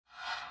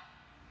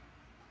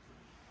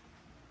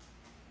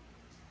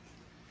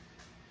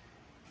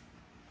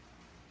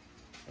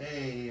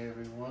Hey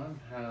everyone,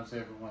 how's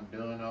everyone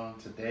doing on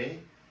today?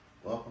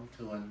 Welcome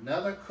to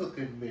another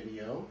cooking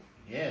video.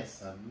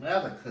 Yes,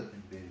 another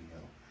cooking video.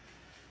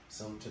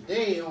 So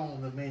today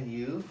on the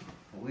menu,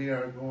 we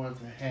are going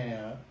to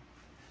have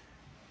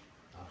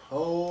a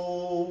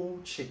whole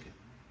chicken.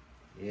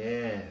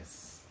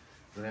 Yes,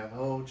 we're gonna have a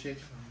whole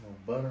chicken. I'm gonna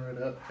butter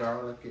it up,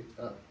 garlic it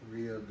up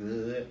real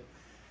good.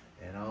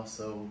 And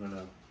also we're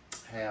gonna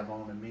have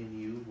on the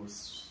menu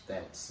was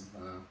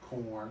some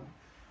corn,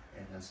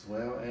 and as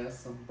well as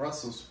some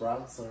Brussels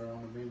sprouts are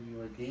on the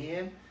menu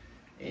again.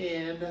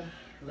 And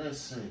let's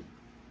see,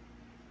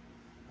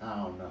 I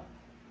don't know,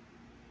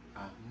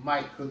 I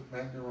might cook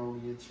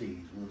macaroni and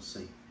cheese. We'll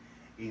see.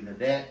 Either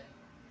that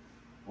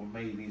or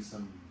maybe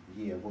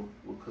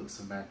we'll cook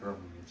some macaroni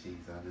and cheese.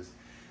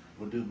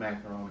 We'll do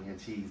macaroni and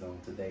cheese on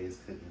today's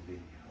cooking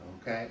video,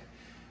 okay?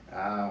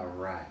 All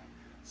right,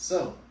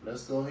 so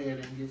let's go ahead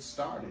and get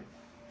started.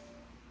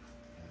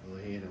 I'll go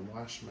ahead and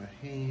wash my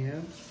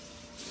hands.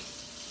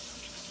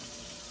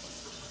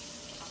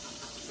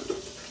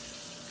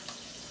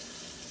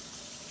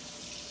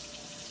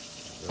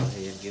 Go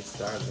ahead and get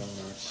started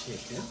on our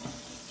chicken.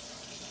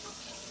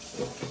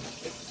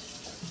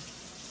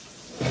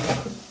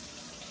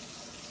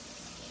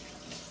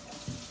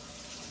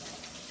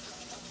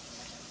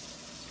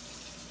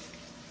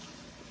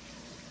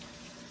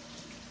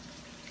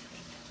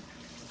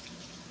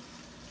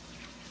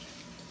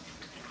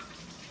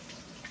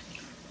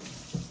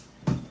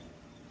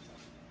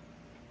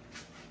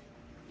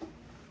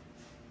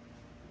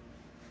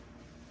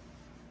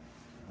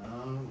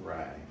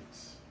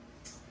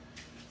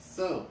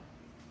 So,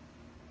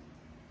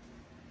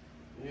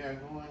 we are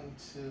going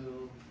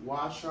to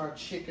wash our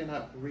chicken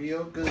up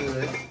real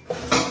good.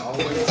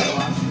 Always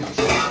wash your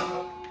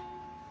chicken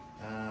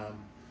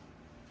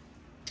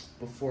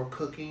before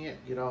cooking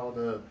it. Get all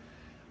the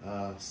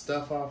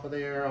stuff off of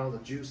there, all the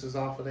juices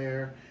off of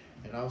there,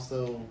 and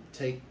also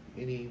take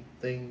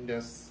anything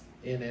that's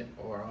in it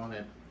or on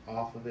it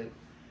off of it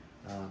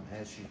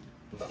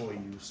before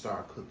you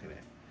start cooking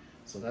it.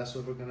 So that's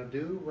what we're gonna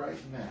do right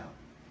now.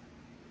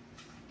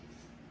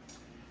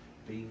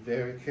 Be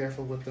very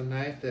careful with the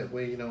knife, that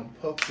way you don't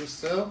poke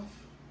yourself.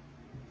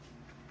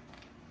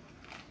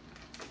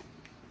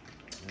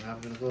 And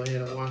I'm going to go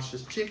ahead and wash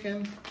this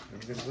chicken. I'm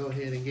going to go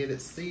ahead and get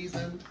it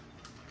seasoned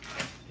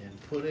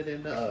and put it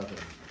in the oven.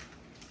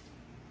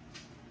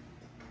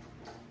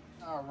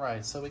 All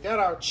right, so we got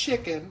our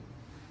chicken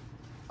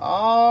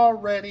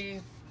already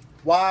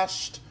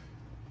washed,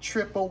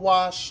 triple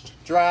washed,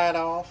 dried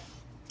off.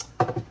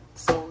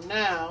 So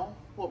now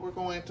what we're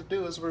going to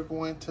do is we're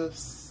going to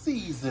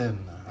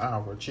season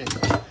our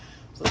chicken. So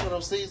we're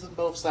going to season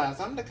both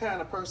sides. I'm the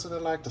kind of person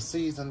that like to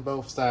season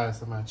both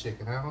sides of my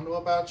chicken. I don't know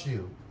about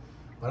you,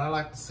 but I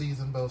like to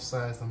season both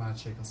sides of my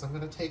chicken. So I'm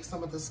going to take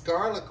some of this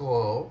garlic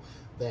oil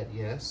that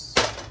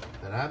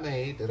I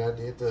made, that I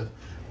did the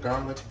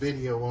garlic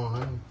video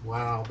on a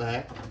while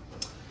back.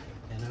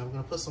 And I'm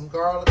going to put some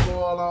garlic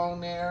oil on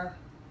there.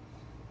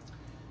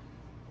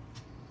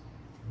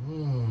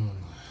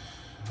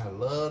 I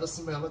love the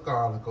smell of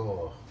garlic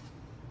oil.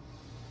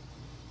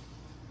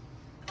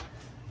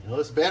 You know,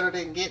 it's better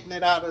than getting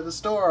it out of the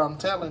store, I'm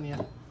telling you.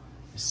 You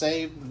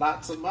save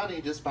lots of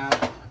money just by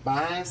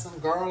buying some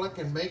garlic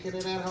and making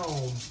it at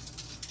home.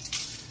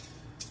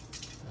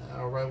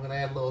 All right, we're gonna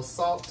add a little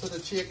salt to the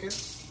chicken.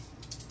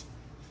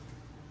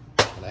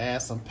 Gonna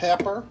add some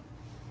pepper.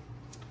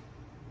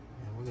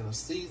 And we're gonna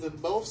season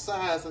both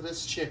sides of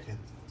this chicken.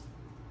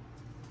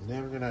 And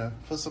then we're gonna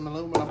put some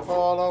aluminum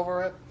foil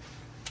over it.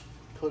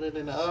 Put it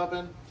in the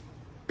oven.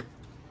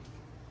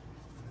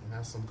 And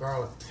have some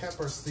garlic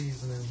pepper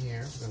seasoning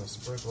here. I'm gonna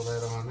sprinkle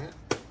that on it.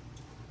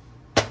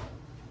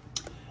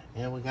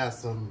 And we got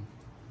some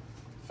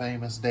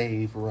Famous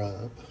Dave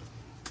rub.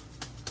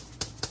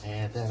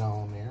 Add that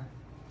on there.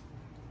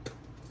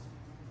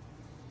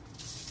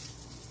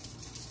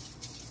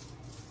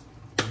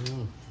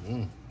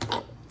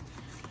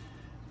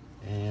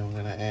 And we're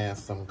gonna add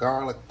some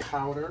garlic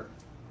powder.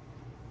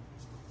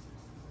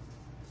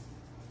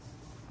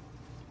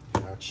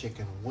 Our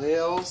chicken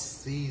well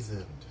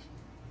seasoned.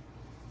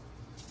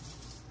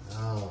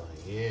 Oh,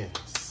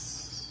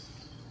 yes.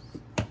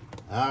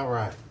 All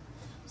right.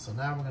 So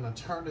now we're going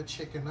to turn the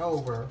chicken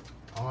over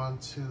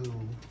onto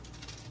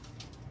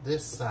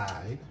this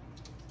side.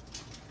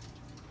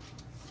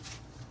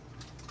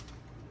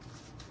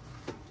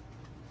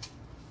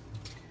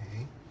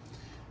 Okay.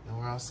 And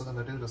we're also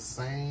going to do the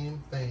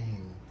same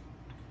thing.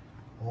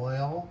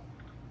 Oil.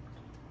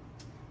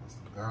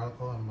 Some garlic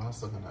oil. I'm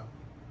also going to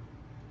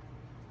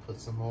put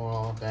some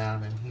oil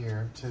down in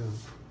here too.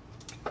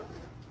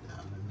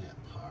 Down in that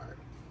part.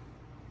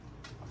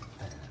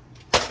 And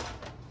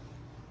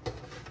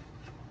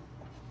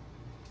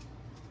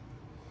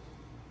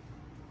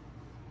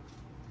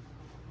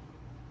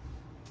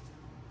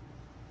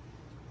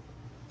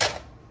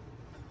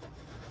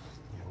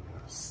we're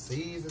gonna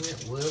season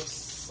it with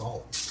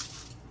salt.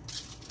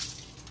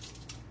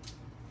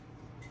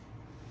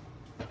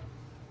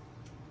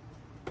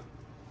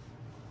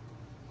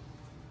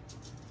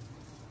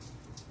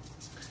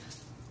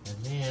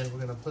 And then we're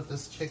gonna put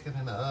this chicken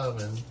in the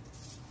oven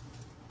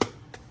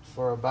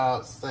for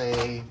about,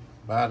 say,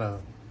 about an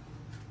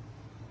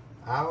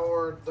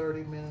hour,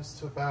 30 minutes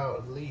to about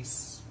at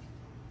least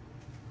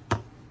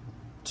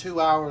 2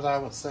 hours, I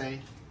would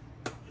say,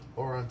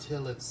 or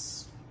until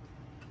it's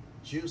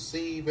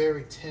juicy,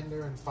 very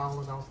tender, and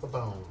falling off the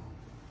bone.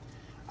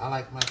 I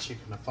like my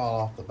chicken to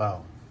fall off the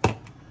bone.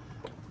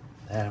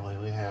 That way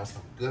we have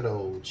some good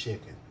old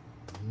chicken.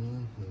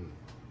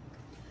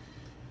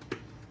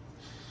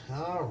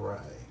 All right.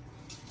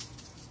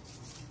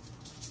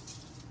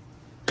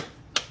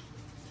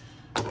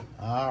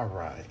 All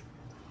right.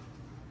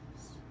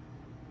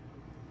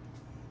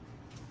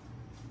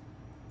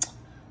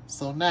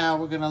 So now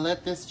we're gonna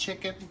let this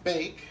chicken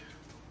bake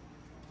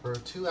for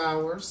 2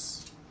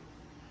 hours.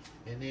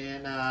 And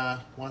then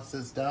once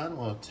it's done,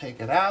 we'll take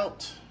it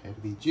out. It'll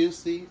be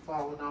juicy,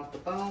 falling off the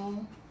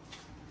bone.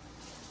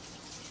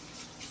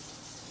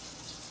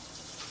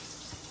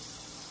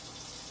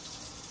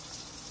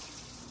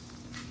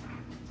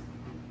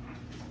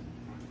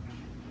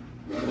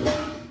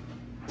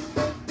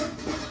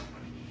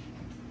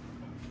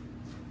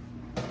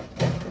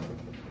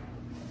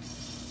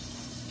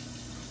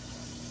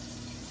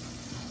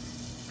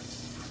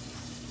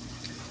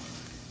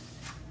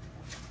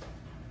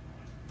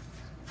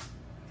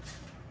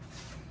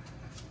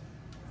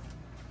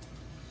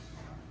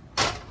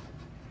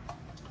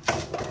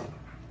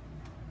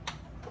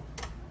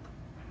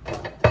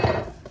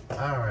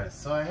 Alright,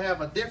 so I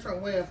have a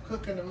different way of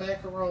cooking the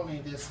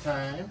macaroni this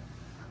time.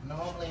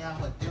 Normally I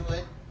would do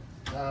it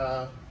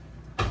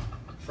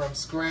from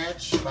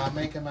scratch by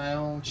making my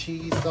own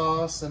cheese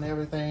sauce and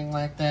everything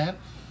like that.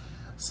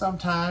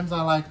 Sometimes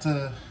I like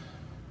to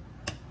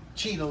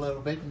cheat a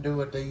little bit and do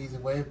it the easy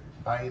way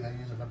by either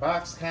using the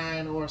box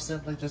kind or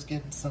simply just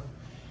getting some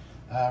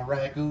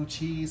ragu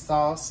cheese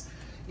sauce.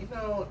 You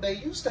know, they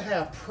used to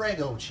have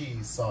Prego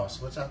cheese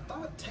sauce, which I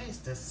thought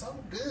tasted so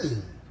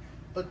good.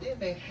 But then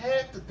they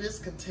had to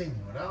discontinue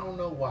it. I don't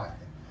know why.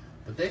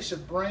 But they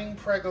should bring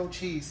Prego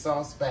cheese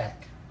sauce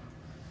back.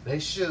 They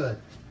should.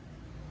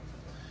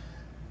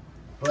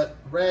 But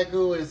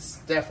Ragu is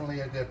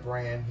definitely a good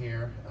brand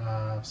here.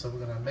 So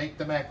we're going to make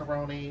the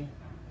macaroni.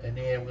 And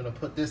then we're going to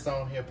put this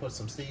on here, put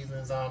some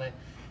seasonings on it.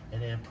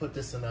 And then put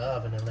this in the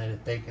oven and let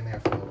it bake in there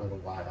for a little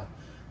while.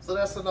 So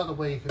that's another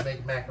way you can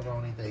make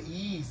macaroni the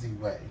easy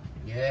way.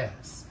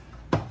 Yes.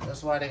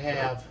 That's why they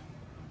have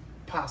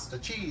pasta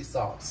cheese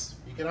sauce.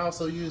 You can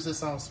also use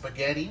this on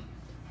spaghetti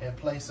in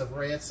place of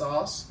red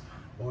sauce,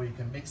 or you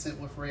can mix it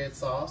with red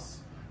sauce,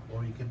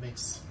 or you can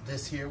mix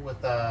this here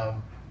with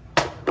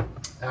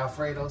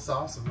Alfredo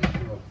sauce and make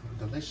you a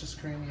delicious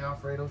creamy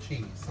Alfredo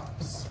cheese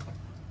sauce.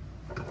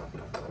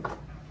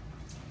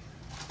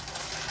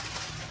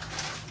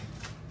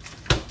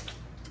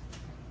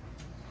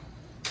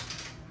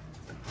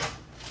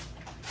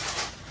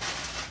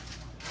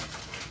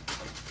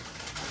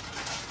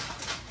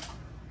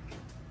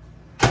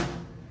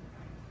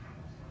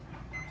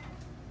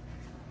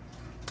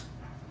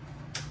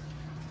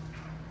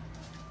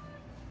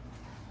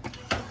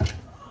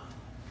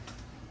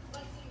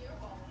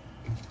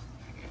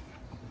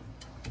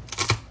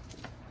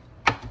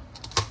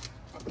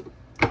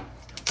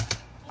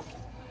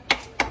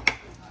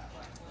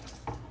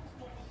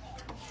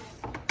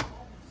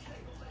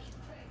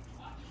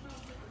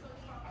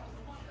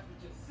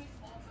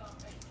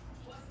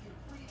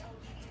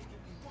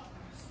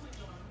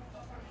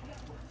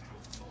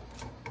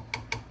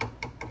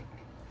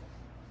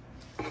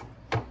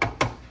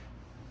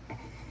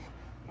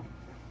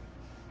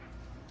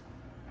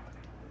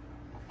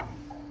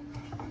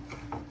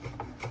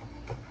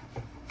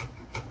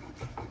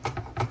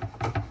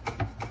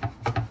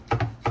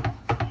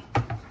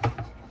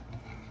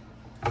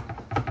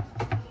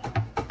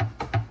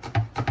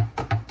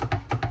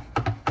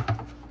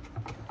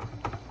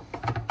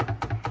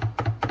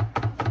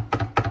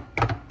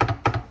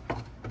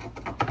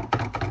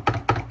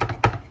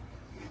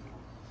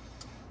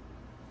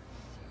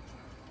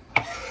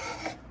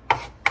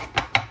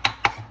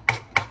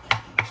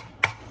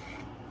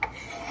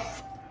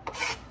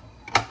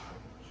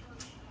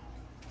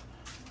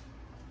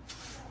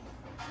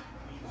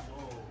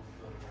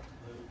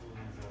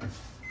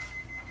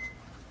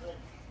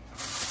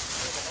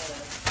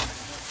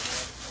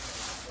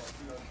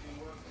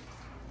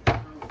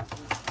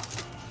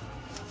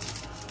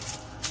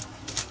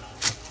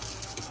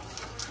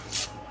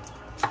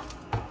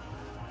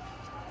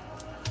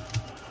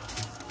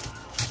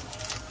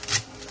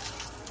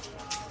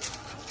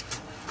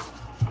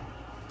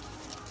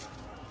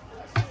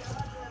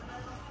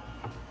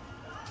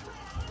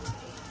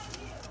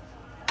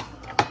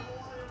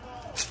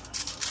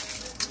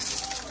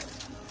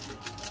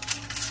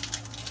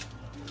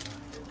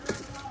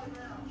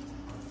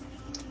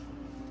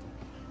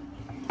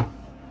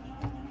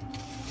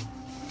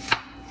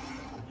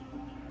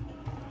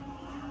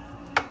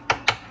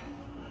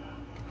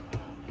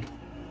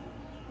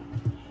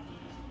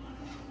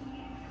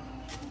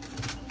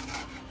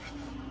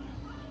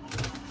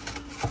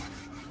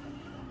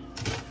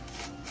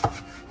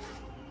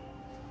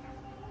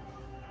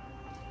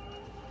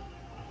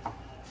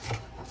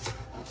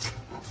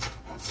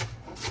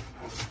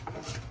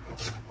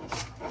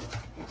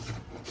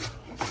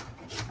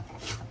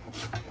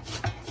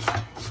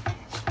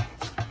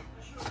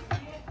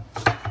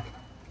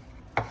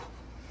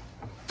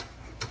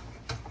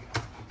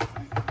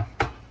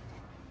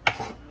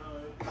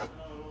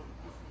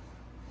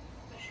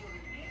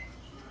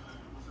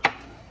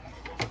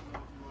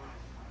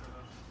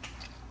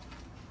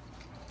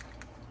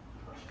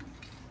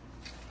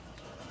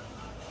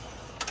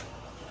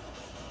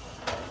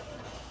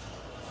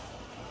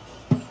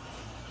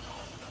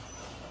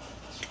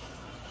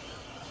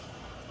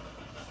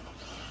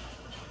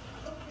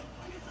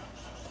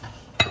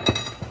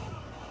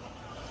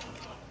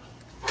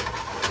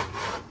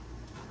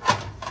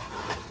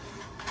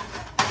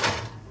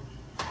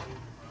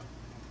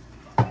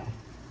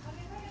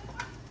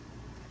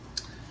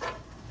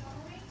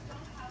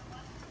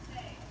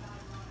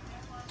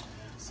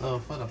 So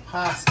for the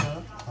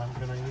pasta, I'm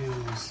gonna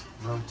use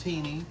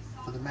rotini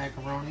for the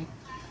macaroni.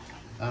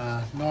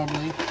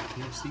 Normally,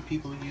 you see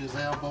people use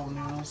elbow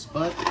noodles,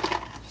 but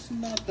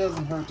it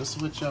doesn't hurt to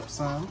switch up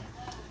some.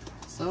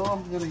 So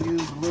I'm gonna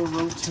use a little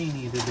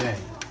rotini today.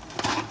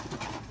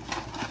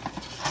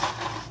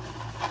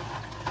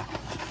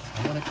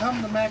 And when it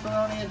comes to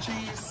macaroni and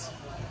cheese,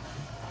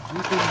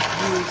 you can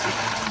use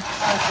any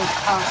type of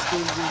pasta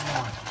you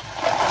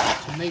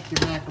want to make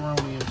your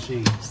macaroni and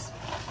cheese.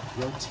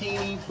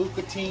 Rotini,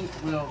 bucatini,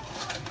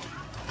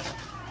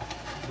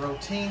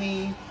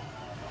 rotini.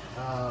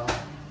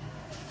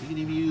 You can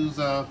even use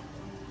I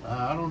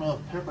don't know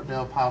if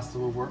Pepperdale pasta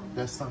will work.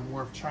 That's something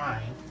worth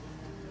trying.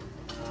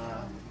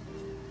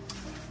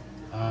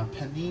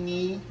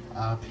 Panini,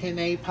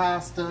 penne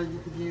pasta you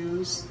could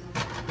use.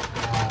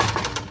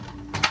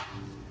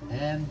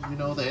 And you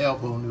know the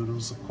elbow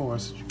noodles, of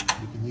course,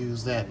 you can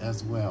use that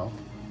as well.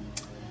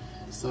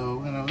 So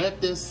we're gonna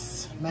let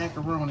this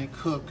macaroni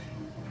cook.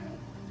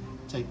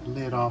 Take the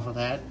lid off of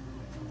that.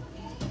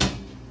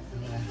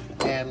 I'm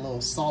gonna add a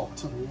little salt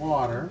to the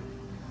water.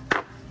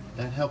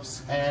 That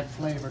helps add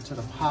flavor to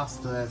the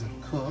pasta as it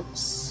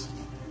cooks.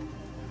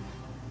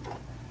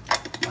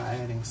 By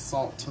adding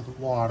salt to the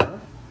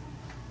water.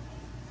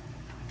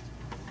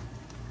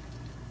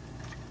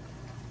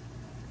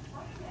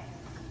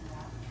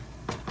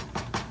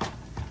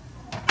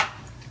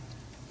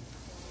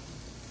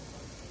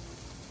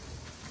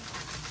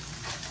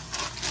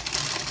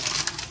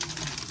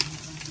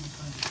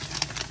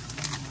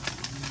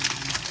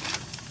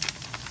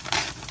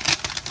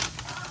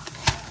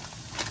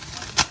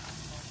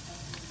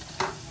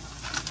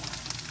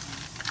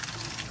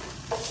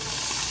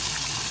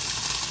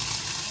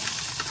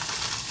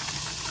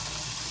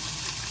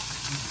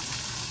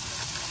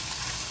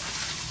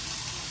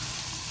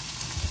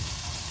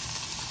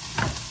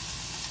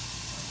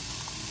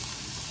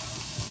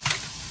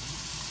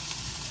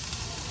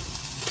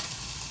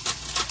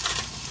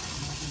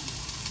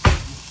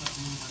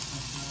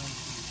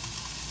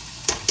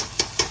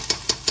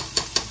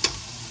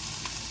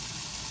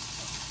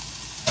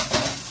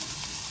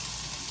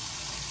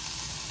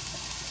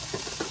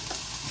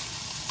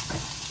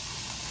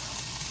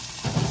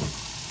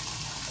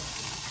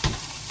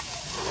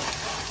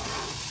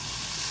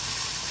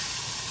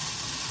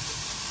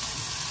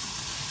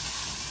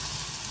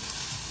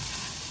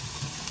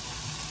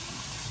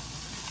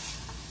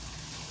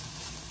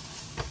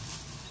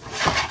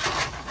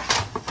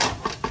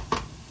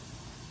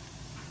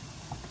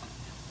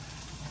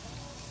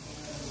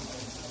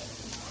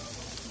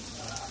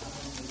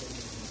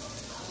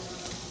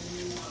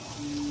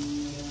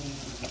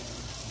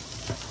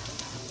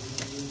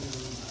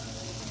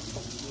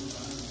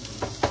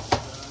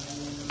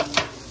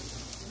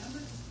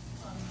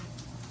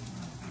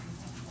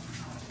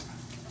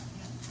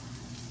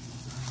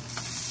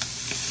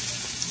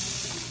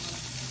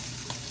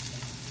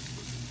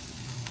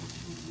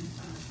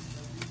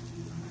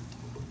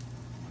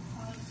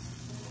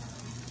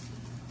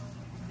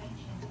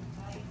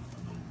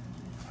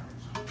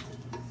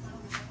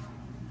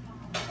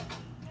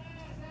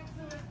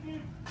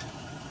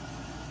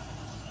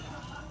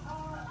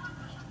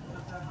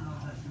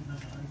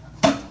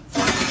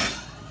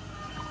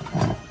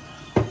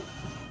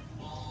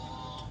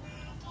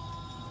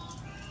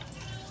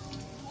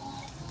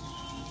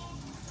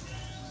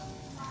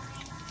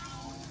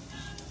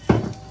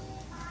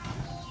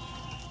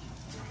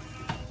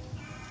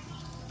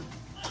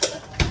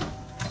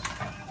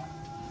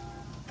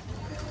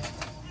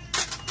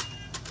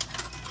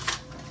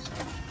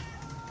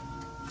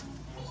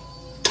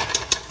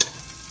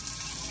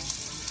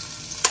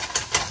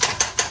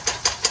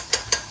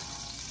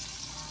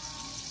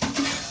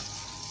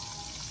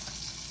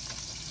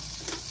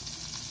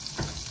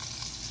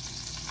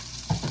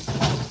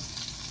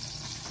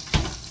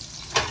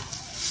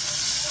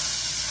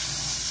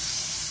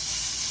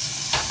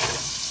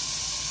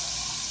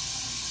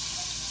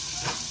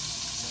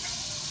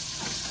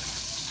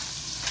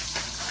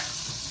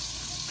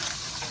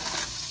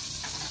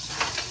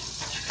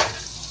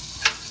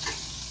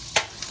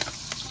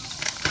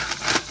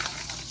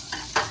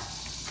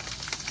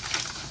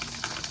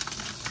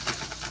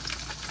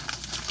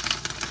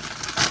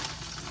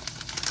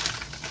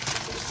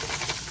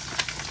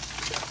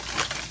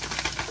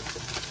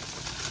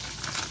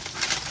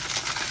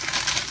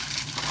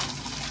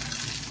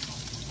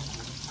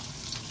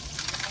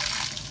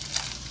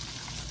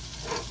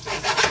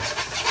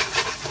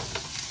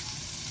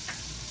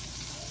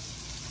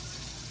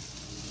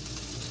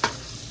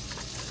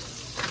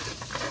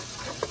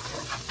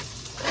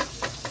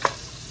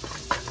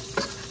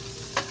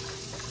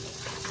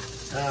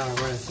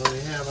 Alright, so we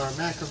have our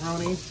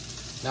macaroni.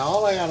 Now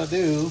all I gotta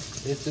do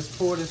is just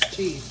pour this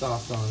cheese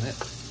sauce on it.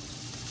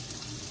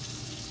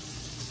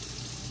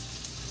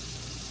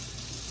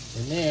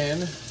 And then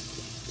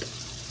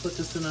put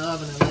this in the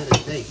oven and let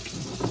it bake.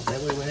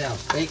 That way we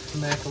have baked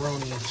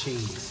macaroni and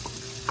cheese.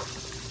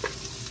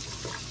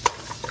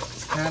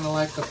 It's kind of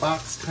like the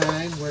box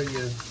kind where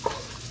you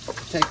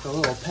take the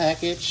little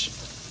package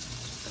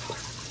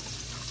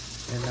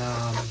And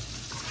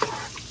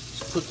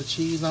just put the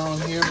cheese on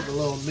here with a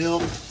little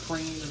milk,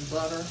 cream, and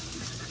butter.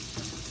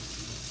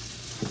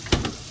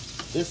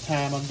 This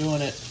time I'm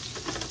doing it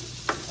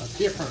a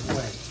different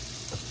way.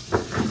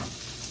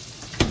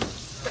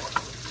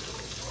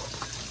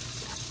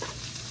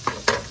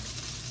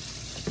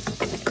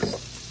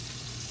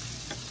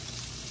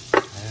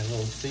 Add a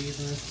little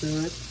seasonings to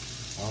it.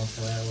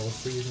 Also add a little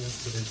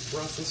seasonings to these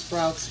Brussels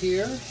sprouts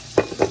here. There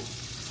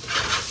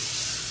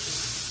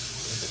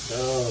it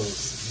goes.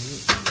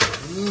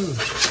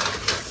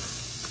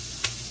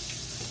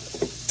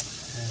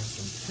 Add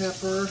some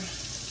pepper.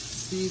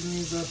 Season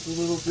these up a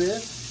little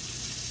bit.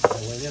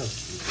 That way they'll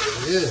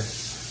see good.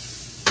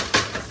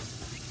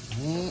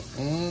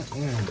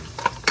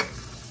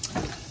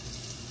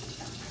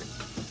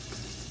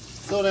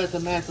 So that the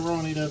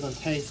macaroni doesn't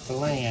taste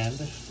bland,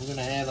 we're going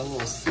to add a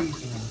little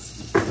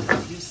seasonings, a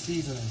few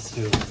seasonings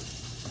to it,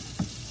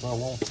 so it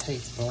won't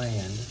taste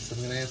bland. So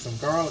we're going to add some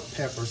garlic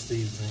pepper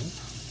seasoning,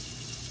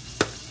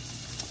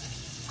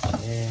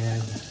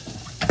 and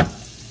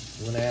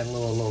we're going to add a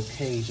little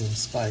Cajun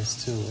spice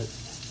to it.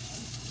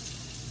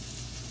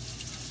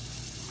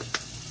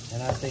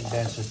 And I think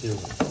that should do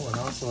it. Oh, and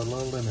also a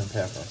little lemon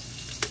pepper.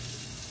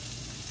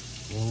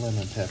 A little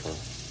lemon pepper.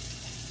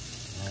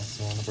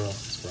 Also on the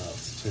Brussels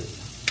sprouts too.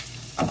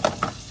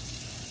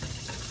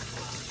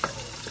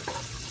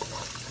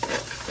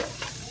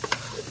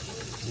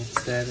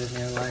 Mix that in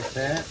there like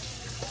that.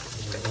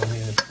 And we're going to go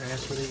ahead and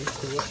transfer these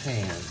to a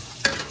pan.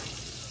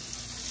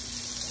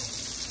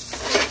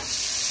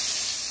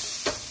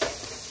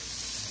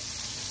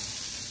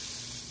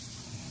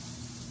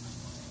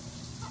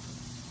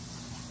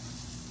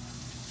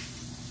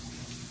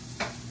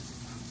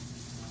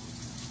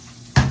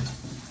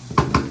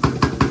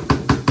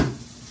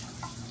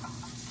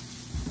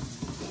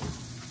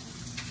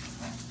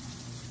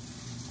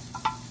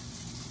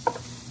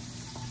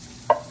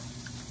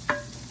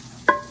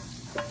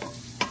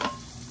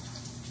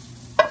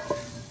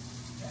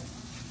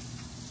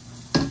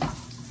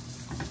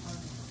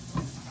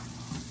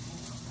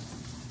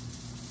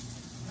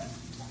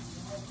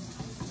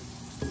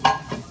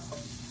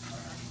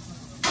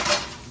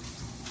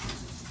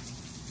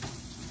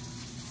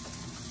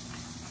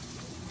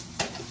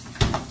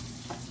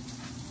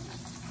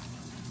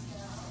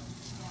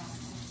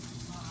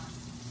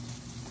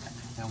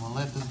 And we'll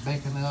let this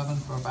bake in the oven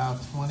for about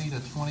 20 to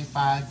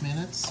 25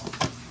 minutes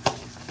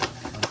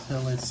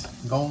until it's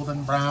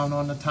golden brown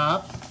on the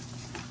top.